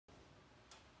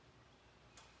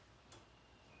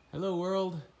Hello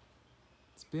world!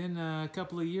 It's been a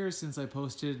couple of years since I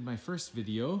posted my first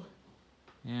video,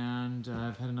 and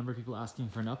I've had a number of people asking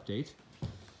for an update.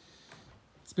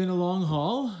 It's been a long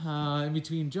haul in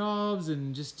between jobs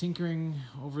and just tinkering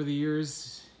over the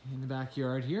years in the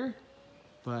backyard here,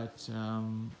 but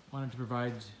wanted to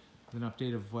provide an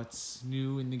update of what's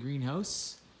new in the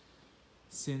greenhouse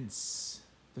since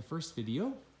the first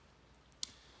video.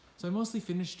 So I mostly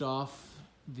finished off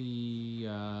the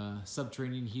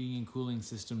subterranean heating and cooling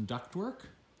system ductwork.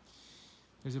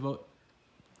 There's about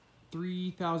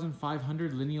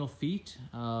 3,500 lineal feet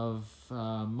of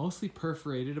mostly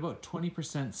perforated, about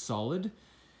 20% solid,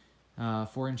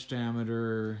 4-inch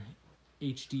diameter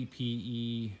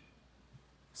hdpe,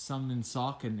 some in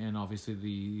sock, and obviously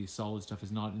the solid stuff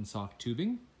is not in sock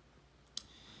tubing.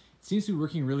 It seems to be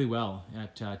working really well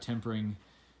at tempering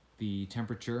the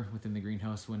temperature within the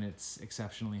greenhouse when it's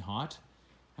exceptionally hot.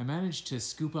 I managed to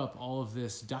scoop up all of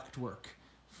this ductwork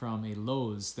from a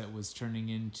Lowe's that was turning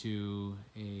into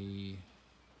a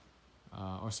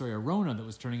Rona that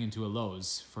was turning into a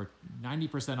Lowe's for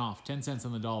 90% off, 10 cents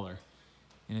on the dollar.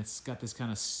 And it's got this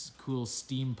kind of cool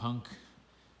steampunk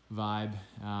vibe.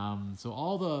 So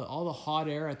all the hot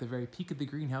air at the very peak of the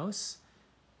greenhouse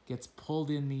gets pulled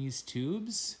in these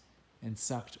tubes and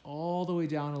sucked all the way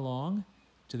down along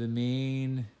to the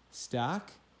main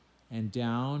stack and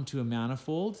down to a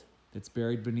manifold that's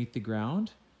buried beneath the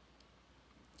ground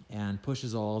and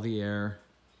pushes all the air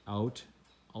out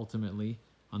ultimately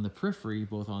on the periphery,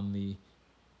 both on the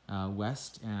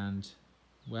west and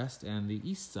the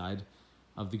east side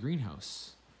of the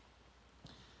greenhouse.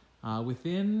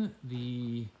 Within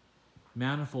the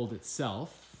manifold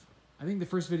itself, I think the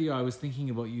first video I was thinking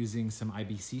about using some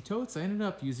IBC totes. I ended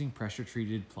up using pressure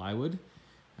treated plywood.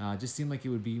 Just seemed like it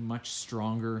would be much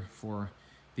stronger for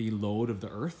the load of the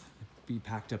earth be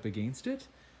packed up against it.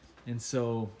 And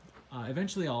so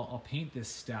eventually I'll paint this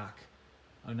stack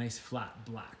a nice flat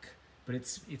black, but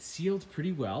it's sealed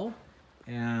pretty well.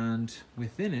 And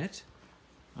within it,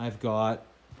 I've got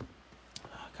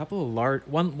a couple of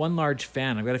one large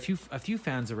fan. I've got a few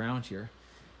fans around here,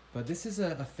 but this is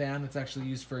a fan that's actually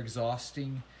used for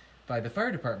exhausting by the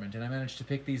fire department. And I managed to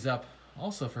pick these up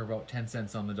also for about 10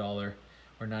 cents on the dollar,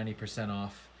 or 90%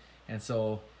 off. And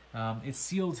so it's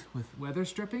sealed with weather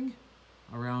stripping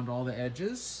around all the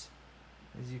edges,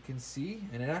 as you can see,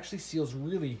 and it actually seals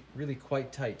really, really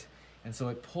quite tight. And so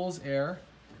it pulls air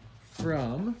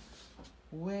from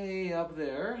way up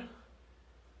there,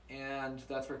 and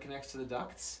that's where it connects to the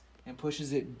ducts, and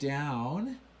pushes it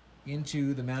down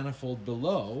into the manifold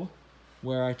below,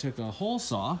 where I took a hole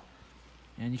saw,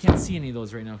 and you can't see any of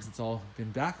those right now because it's all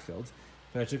been backfilled,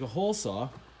 but I took a hole saw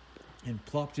and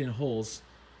plopped in holes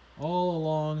all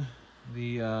along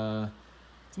the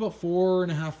it's about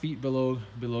 4.5 feet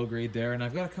below grade there, and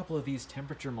I've got a couple of these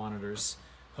temperature monitors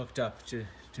hooked up to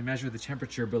measure the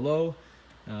temperature below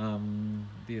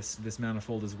this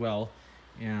manifold as well,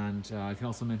 and I can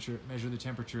also measure the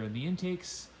temperature in the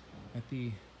intakes at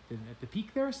the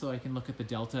peak there, so I can look at the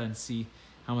delta and see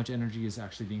how much energy is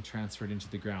actually being transferred into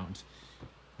the ground.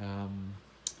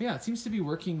 Yeah, it seems to be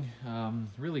working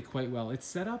really quite well. It's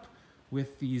set up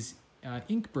with these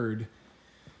Inkbird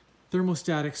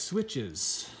thermostatic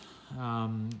switches,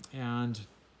 and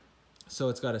so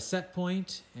it's got a set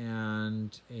point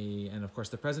and of course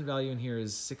the present value in here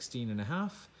is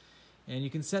 16.5, and you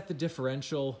can set the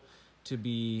differential to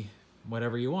be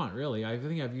whatever you want, really. I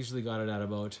think I've usually got it at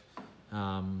about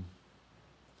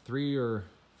 3 or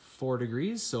 4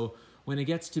 degrees. So when it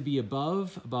gets to be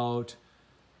above about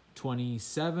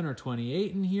 27 or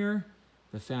 28 in here,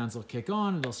 the fans will kick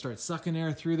on and they'll start sucking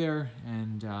air through there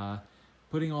and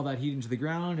putting all that heat into the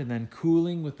ground, and then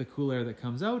cooling with the cool air that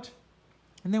comes out.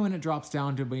 And then when it drops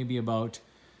down to maybe about,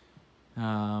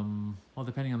 well,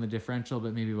 depending on the differential,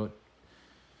 but maybe about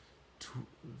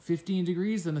 15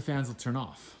 degrees, then the fans will turn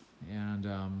off, and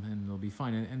they'll be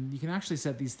fine. And you can actually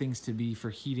set these things to be for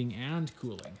heating and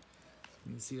cooling.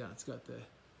 You can see that it's got the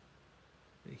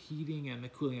heating and the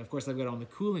cooling. Of course, I've got on the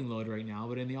cooling load right now,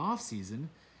 but in the off season,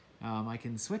 I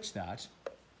can switch that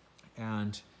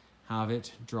and have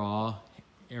it draw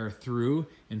air through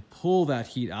and pull that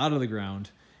heat out of the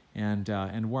ground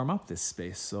and warm up this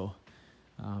space. So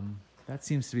that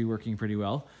seems to be working pretty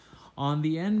well. On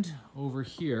the end over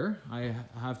here, I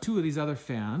have 2 of these other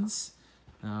fans.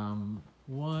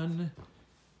 One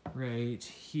right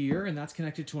here, and that's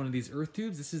connected to one of these earth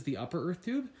tubes. This is the upper earth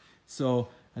tube. So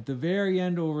at the very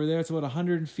end over there, it's about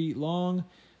 100 feet long.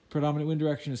 Predominant wind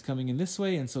direction is coming in this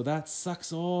way, and so that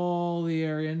sucks all the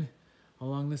air in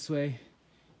along this way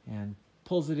and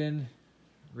pulls it in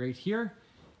right here.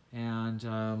 And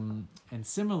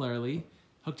similarly,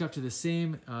 Hooked up to the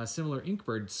same similar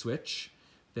Inkbird switch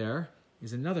there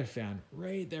is another fan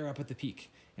right there up at the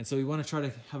peak. And so we want to try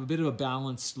to have a bit of a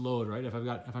balanced load, right? If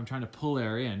I'm trying to pull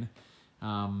air in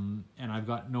and I've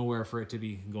got nowhere for it to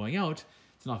be going out,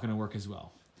 it's not going to work as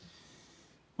well.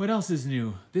 What else is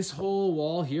new? This whole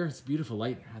wall here, it's beautiful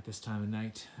light at this time of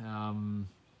night.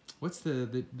 What's the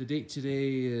date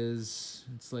today is,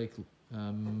 it's like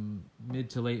mid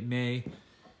to late May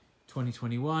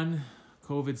 2021.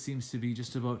 COVID seems to be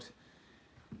just about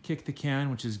kick the can,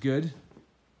 which is good.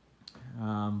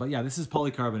 But yeah, this is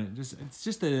polycarbonate. It's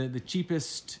just the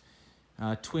cheapest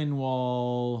twin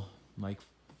wall, like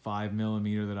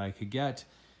 5mm that I could get.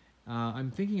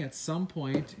 I'm thinking at some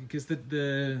point, because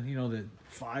the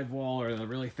 5 wall or the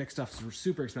really thick stuff is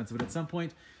super expensive, but at some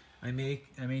point I may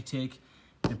take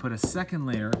and put a second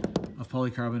layer of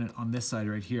polycarbonate on this side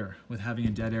right here, with having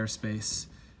a dead air space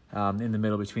in the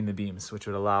middle between the beams, which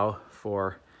would allow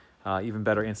for even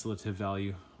better insulative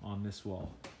value on this wall.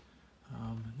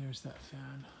 There's that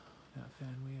fan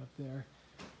way up there.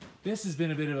 This has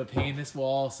been a bit of a pain, this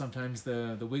wall. Sometimes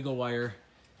the wiggle wire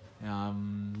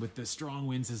with the strong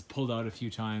winds has pulled out a few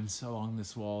times along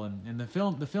this wall, and the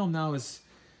film now is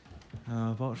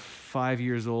about 5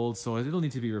 years old, so it'll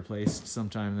need to be replaced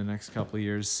sometime in the next couple of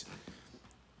years.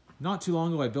 Not too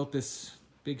long ago I built this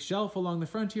big shelf along the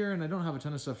front here, and I don't have a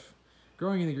ton of stuff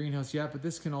growing in the greenhouse yet, but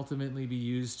this can ultimately be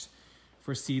used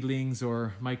for seedlings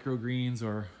or microgreens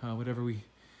or whatever we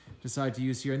decide to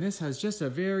use here. And this has just a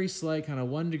very slight kind of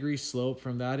 1 degree slope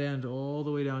from that end all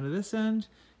the way down to this end,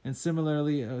 and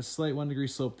similarly a slight 1 degree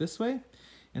slope this way.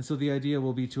 And so the idea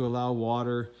will be to allow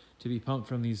water to be pumped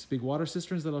from these big water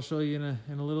cisterns that I'll show you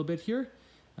in a little bit here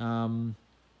to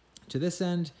this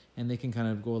end, and they can kind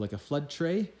of go like a flood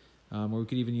tray, or we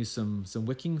could even use some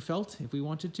wicking felt if we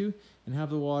wanted to, and have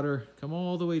the water come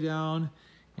all the way down,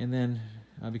 and then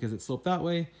because it's sloped that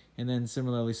way, and then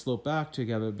similarly slope back to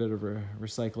have a bit of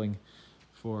recycling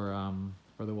for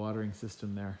the watering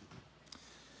system there.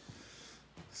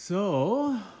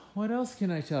 So what else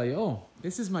can I tell you? Oh,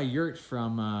 this is my yurt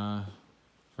from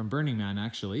Burning Man,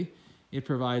 actually. It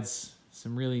provides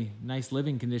some really nice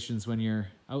living conditions when you're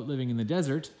out living in the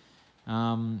desert.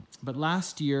 But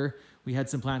last year we had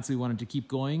some plants we wanted to keep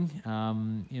going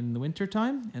in the winter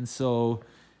time, and so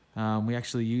we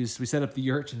set up the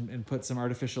yurt and put some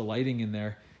artificial lighting in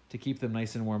there to keep them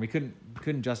nice and warm. We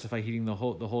couldn't justify heating the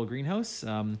whole greenhouse,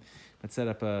 but set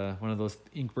up one of those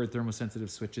Inkbird thermosensitive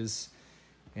switches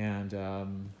and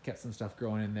kept some stuff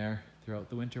growing in there throughout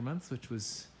the winter months, which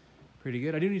was pretty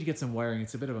good. I do need to get some wiring.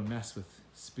 It's a bit of a mess with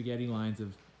spaghetti lines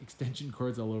of extension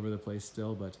cords all over the place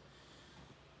still, but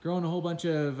growing a whole bunch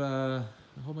of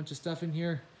stuff in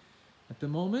here at the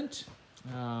moment.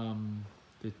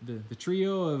 The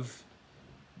trio of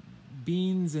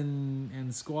beans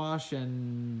and squash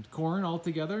and corn all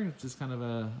together. It's just kind of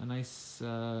a nice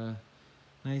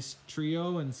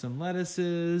trio, and some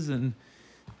lettuces, and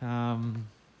you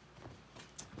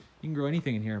can grow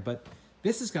anything in here. But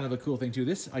this is kind of a cool thing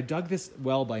too. I dug this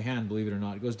well by hand, believe it or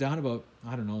not. It goes down about,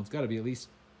 I don't know, it's got to be at least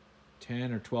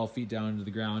 10 or 12 feet down into the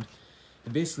ground.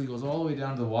 It basically goes all the way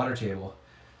down to the water table,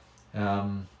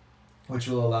 which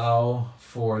will allow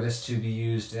for this to be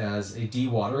used as a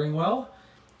dewatering well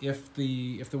if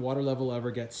the water level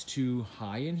ever gets too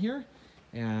high in here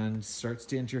and starts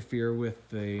to interfere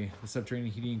with the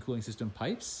subterranean heating and cooling system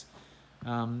pipes.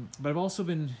 But I've also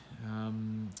been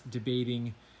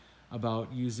debating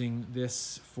about using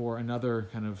this for another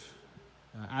kind of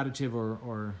additive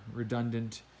or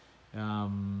redundant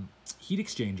heat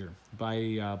exchanger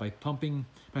by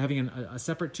having a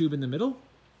separate tube in the middle.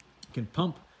 You can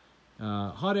pump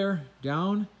hot air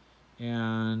down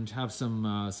and have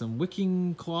some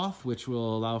wicking cloth, which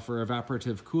will allow for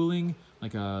evaporative cooling,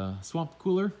 like a swamp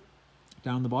cooler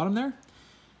down the bottom there.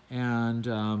 And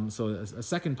so a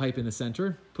second pipe in the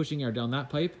center, pushing air down that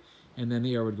pipe, and then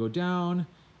the air would go down,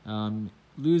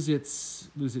 lose its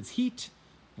heat,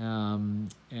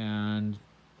 and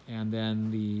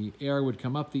then the air would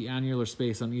come up the annular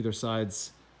space on either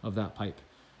sides of that pipe.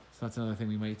 So that's another thing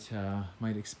we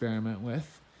might experiment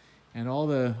with. And all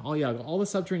the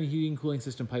subterranean heating and cooling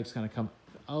system pipes kind of come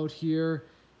out here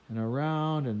and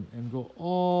around and go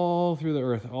all through the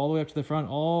earth, all the way up to the front,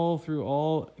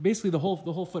 basically the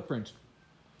whole footprint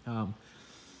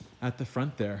at the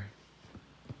front there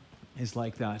is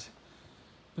like that.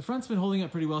 The front's been holding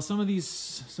up pretty well. So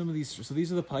these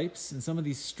are the pipes, and some of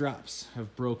these straps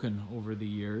have broken over the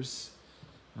years.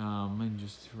 And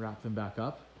just wrap them back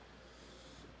up.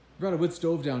 Brought a wood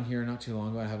stove down here not too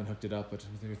long ago. I haven't hooked it up, but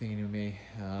we were thinking we may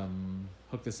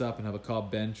hook this up and have a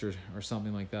cob bench or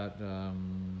something like that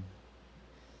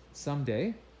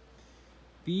someday.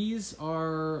 These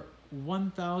are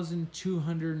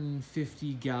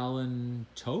 1,250 gallon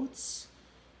totes.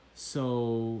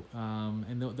 So,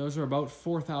 and those are about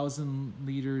 4,000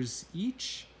 liters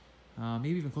each,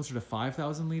 maybe even closer to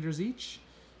 5,000 liters each.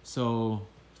 So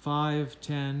 5,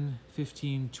 10,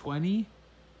 15,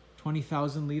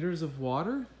 20,000 liters of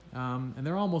water. And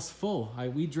they're almost full. I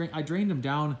drained them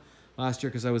down last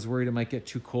year because I was worried it might get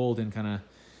too cold in kind of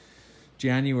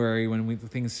January when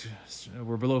things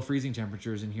were below freezing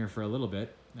temperatures in here for a little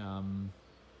bit.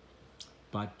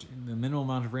 But the minimal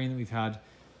amount of rain that we've had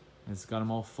has got them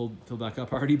all filled back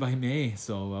up already by May.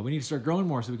 So we need to start growing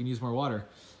more so we can use more water.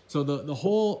 So the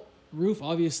whole roof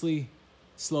obviously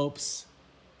slopes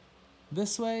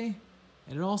this way,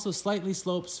 and it also slightly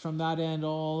slopes from that end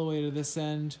all the way to this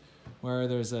end, where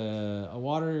there's a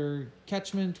water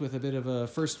catchment with a bit of a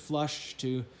first flush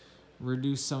to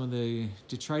reduce some of the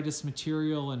detritus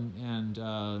material and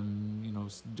you know,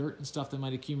 dirt and stuff that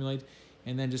might accumulate,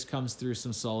 and then just comes through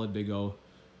some solid Big O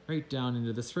right down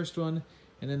into this first one.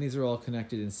 And then these are all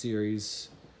connected in series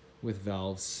with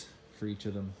valves for each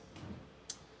of them.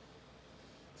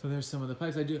 So there's some of the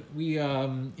pipes.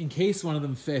 In case one of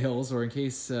them fails, or in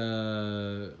case you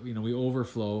know, we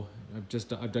overflow, I've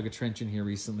dug a trench in here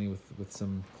recently with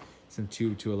some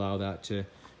tube to allow that to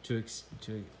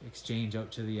exchange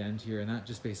out to the end here. And that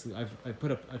just basically, I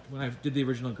put up, when I did the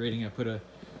original grading, I put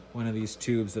one of these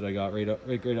tubes that I got right out.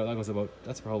 That goes about,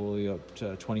 that's probably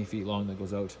about 20 feet long, that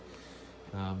goes out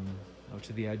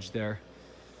to the edge there.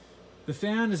 The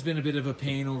fan has been a bit of a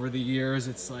pain over the years.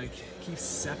 It's like, keeps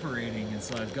separating, and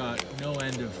so I've got no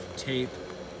end of tape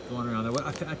going around there.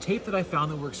 A tape that I found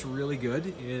that works really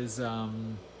good is,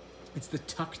 it's the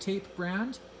Duct tape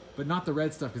brand, but not the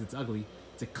red stuff because it's ugly.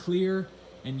 It's a clear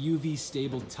and UV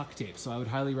stable Duct tape. So I would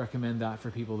highly recommend that for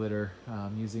people that are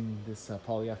using this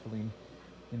polyethylene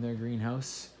in their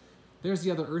greenhouse. There's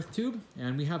the other earth tube,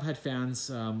 and we have had fans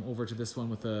over to this one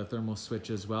with a thermal switch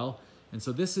as well. And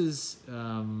so this is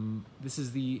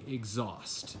the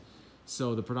exhaust.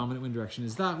 So the predominant wind direction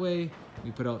is that way.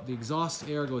 We put out the exhaust,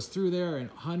 air goes through there and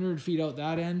 100 feet out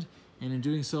that end. And in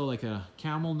doing so, like a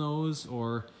camel nose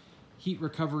or heat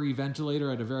recovery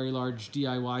ventilator at a very large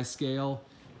DIY scale,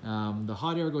 the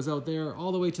hot air goes out there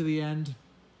all the way to the end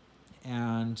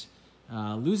and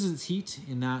loses its heat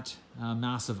in that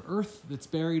mass of earth that's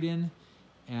buried in,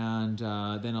 and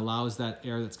then allows that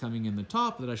air that's coming in the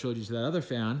top that I showed you to that other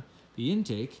fan, the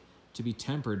intake, to be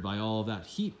tempered by all of that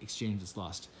heat exchange that's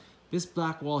lost. This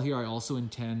black wall here I also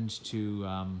intend to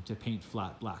paint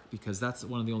flat black, because that's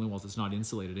one of the only walls that's not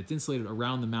insulated. It's insulated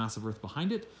around the mass of earth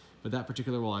behind it, but that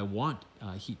particular wall I want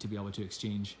heat to be able to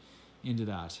exchange into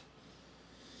that.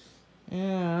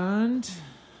 And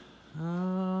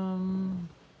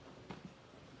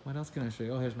what else can I show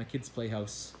you? Oh, here's my kids'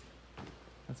 playhouse.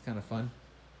 That's kind of fun.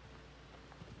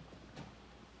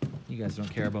 You guys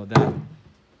don't care about that.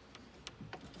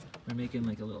 We're making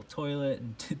like a little toilet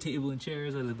and table and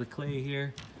chairs out of the clay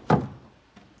here.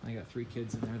 I got 3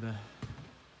 kids and they're the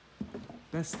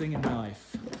best thing in my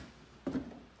life.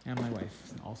 And my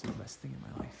wife, also the best thing in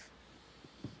my life.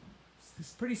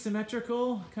 It's pretty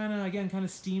symmetrical, kind of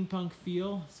steampunk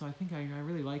feel. So I think I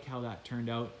really like how that turned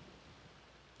out.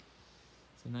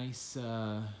 It's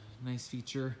a nice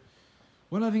feature.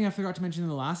 One other thing I forgot to mention in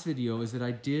the last video is that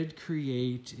I did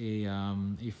create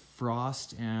a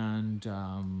frost and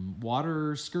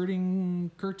water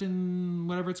skirting curtain,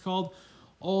 whatever it's called,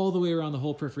 all the way around the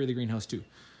whole periphery of the greenhouse too.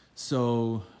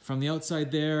 So from the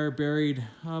outside there, buried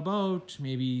about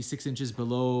maybe 6 inches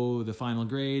below the final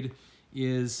grade,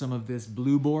 is some of this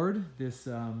blue board, this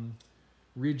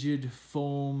rigid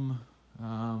foam,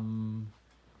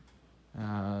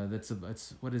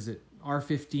 it's what is it,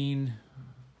 R15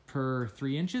 per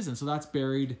 3 inches, and so that's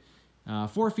buried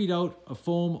 4 feet out of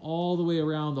foam all the way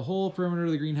around the whole perimeter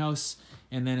of the greenhouse,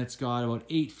 and then it's got about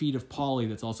 8 feet of poly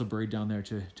that's also buried down there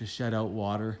to shed out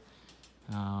water.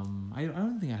 I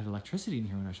don't think I had electricity in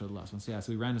here when I showed the last one, so yeah,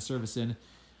 so we ran the service in.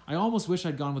 I almost wish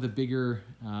I'd gone with a bigger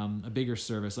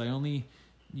service. I only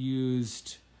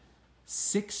used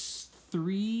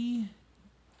 6.3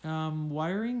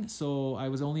 wiring, so I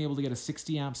was only able to get a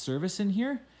 60 amp service in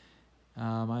here.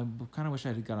 I kind of wish I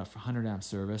had got a 100 amp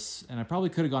service, and I probably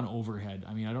could have gone overhead.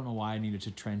 I mean, I don't know why I needed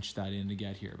to trench that in to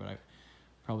get here, but I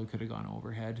probably could have gone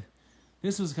overhead.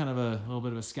 This was kind of a little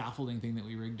bit of a scaffolding thing that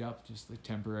we rigged up, just like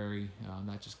temporary.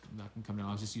 That can come down.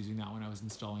 I was just using that when I was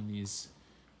installing these.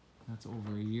 That's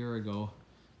over a year ago.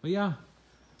 But yeah,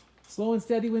 slow and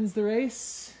steady wins the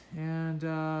race, and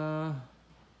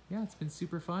yeah, it's been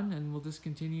super fun, and we'll just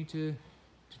continue to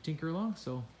tinker along.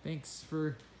 So thanks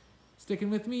for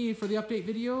sticking with me for the update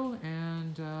video,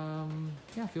 and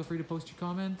yeah, feel free to post your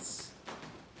comments,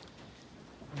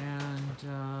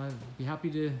 and be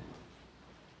happy to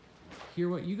hear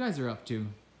what you guys are up to.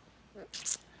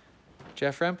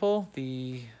 Jeff Rempel,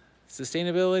 the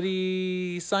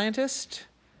sustainability scientist,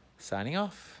 signing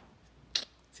off.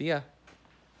 See ya.